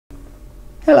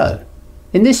Hello,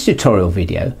 in this tutorial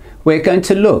video we're going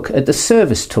to look at the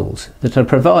service tools that are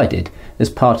provided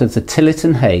as part of the Tillett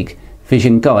and Hague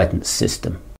Vision Guidance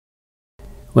System.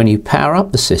 When you power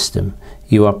up the system,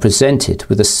 you are presented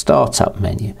with a startup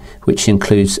menu which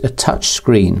includes a touch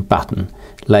screen button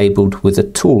labelled with a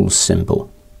Tools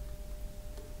symbol.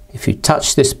 If you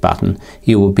touch this button,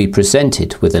 you will be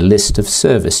presented with a list of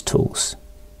service tools.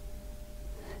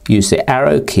 Use the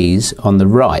arrow keys on the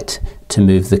right to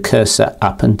move the cursor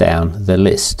up and down the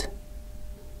list.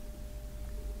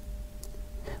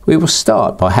 We will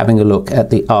start by having a look at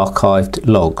the archived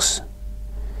logs.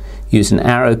 Use an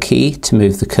arrow key to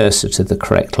move the cursor to the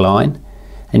correct line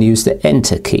and use the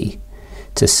Enter key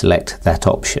to select that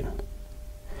option.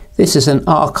 This is an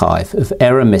archive of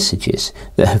error messages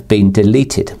that have been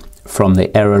deleted from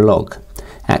the error log,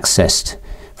 accessed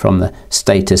from the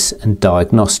Status and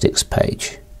Diagnostics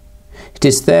page. It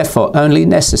is therefore only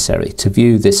necessary to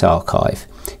view this archive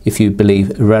if you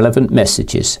believe relevant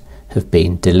messages have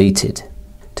been deleted.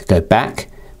 To go back,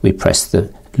 we press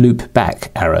the Loop Back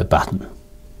arrow button.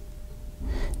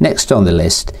 Next on the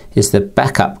list is the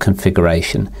Backup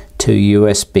Configuration to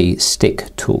USB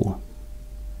Stick tool.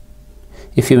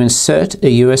 If you insert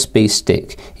a USB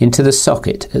stick into the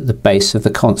socket at the base of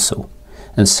the console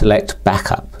and select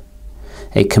Backup,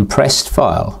 a compressed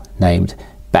file named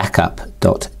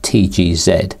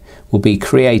backup.tgz will be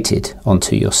created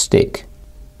onto your stick.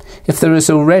 If there is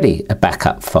already a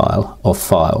backup file or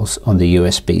files on the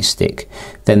USB stick,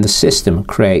 then the system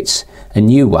creates a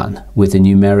new one with a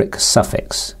numeric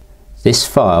suffix. This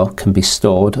file can be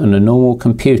stored on a normal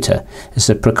computer as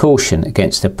a precaution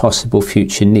against a possible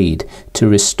future need to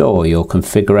restore your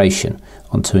configuration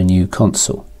onto a new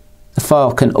console. The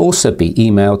file can also be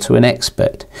emailed to an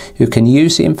expert who can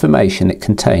use the information it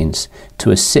contains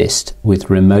to assist with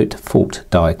remote fault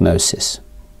diagnosis.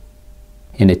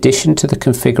 In addition to the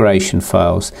configuration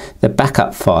files, the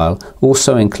backup file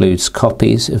also includes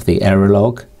copies of the error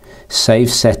log,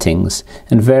 save settings,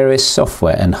 and various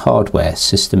software and hardware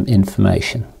system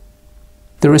information.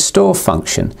 The restore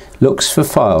function looks for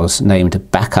files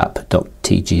named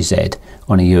backup.tgz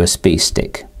on a USB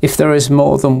stick. If there is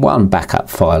more than one backup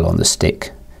file on the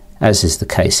stick, as is the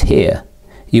case here,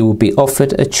 you will be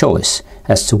offered a choice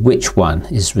as to which one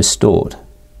is restored.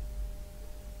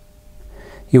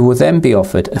 You will then be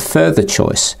offered a further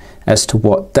choice as to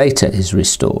what data is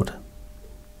restored.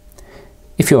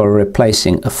 If you are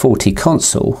replacing a faulty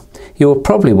console, you will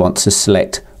probably want to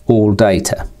select All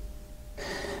Data,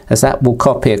 as that will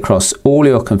copy across all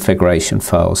your configuration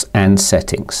files and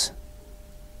settings.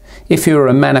 If you are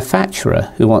a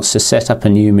manufacturer who wants to set up a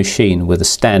new machine with a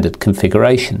standard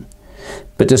configuration,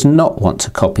 but does not want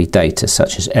to copy data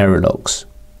such as error logs,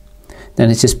 then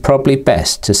it is probably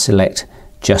best to select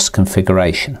Just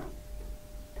Configuration.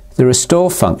 The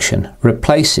restore function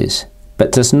replaces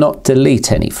but does not delete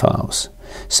any files,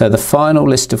 so the final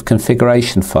list of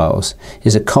configuration files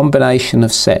is a combination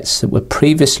of sets that were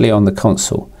previously on the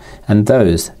console and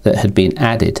those that had been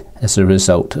added as a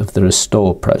result of the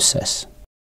restore process.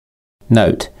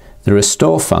 Note, the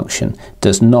restore function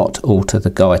does not alter the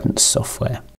guidance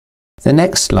software. The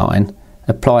next line,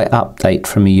 Apply Update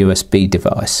from a USB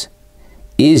device,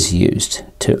 is used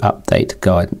to update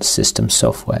guidance system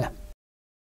software.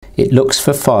 It looks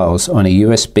for files on a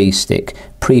USB stick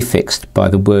prefixed by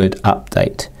the word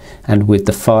update and with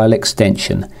the file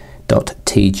extension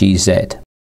 .tgz.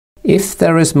 If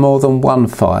there is more than one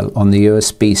file on the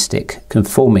USB stick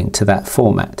conforming to that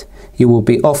format, you will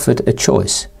be offered a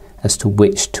choice as to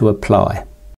which to apply.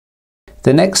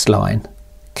 The next line,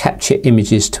 Capture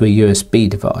Images to a USB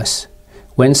device,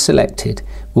 when selected,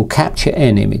 will capture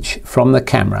an image from the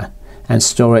camera and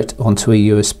store it onto a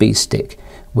USB stick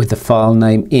with the file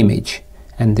name image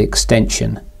and the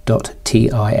extension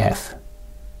 .tif.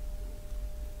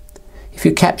 If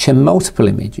you capture multiple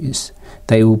images,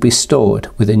 they will be stored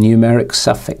with a numeric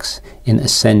suffix in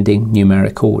ascending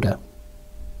numeric order.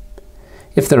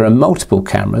 If there are multiple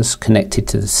cameras connected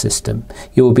to the system,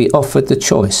 you will be offered the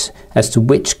choice as to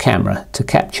which camera to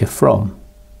capture from.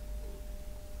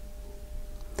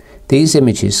 These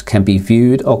images can be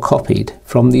viewed or copied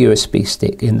from the USB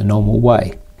stick in the normal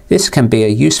way. This can be a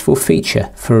useful feature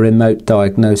for remote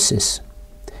diagnosis.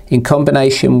 In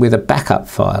combination with a backup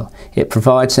file, it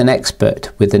provides an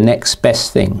expert with the next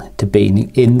best thing to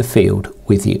being in the field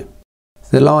with you.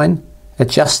 The line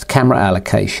Adjust Camera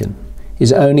Allocation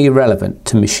is only relevant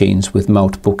to machines with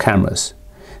multiple cameras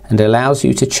and allows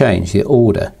you to change the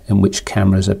order in which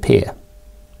cameras appear.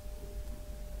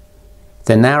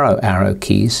 The narrow arrow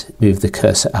keys move the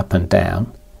cursor up and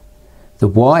down. The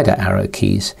wider arrow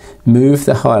keys move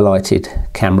the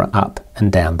highlighted camera up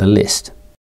and down the list.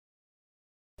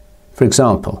 For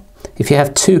example, if you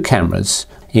have two cameras,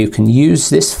 you can use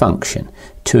this function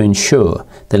to ensure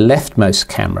the leftmost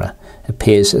camera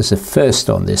appears as the first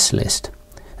on this list,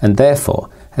 and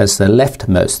therefore as the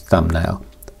leftmost thumbnail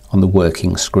on the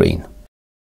working screen.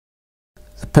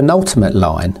 The penultimate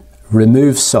line,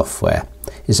 remove software,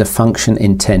 is a function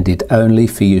intended only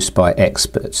for use by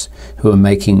experts who are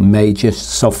making major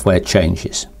software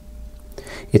changes.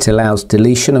 It allows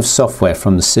deletion of software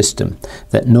from the system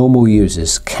that normal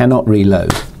users cannot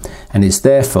reload, and is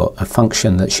therefore a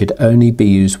function that should only be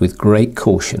used with great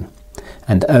caution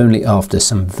and only after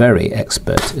some very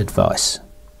expert advice.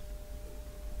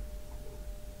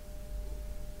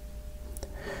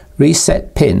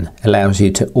 Reset pin allows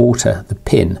you to alter the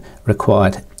pin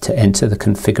required to enter the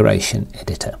configuration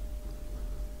editor.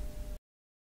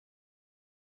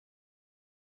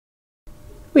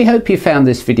 We hope you found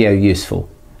this video useful,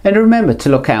 and remember to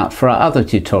look out for our other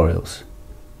tutorials.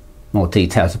 More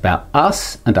details about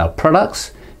us and our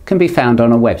products can be found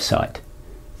on our website.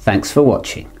 Thanks for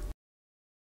watching.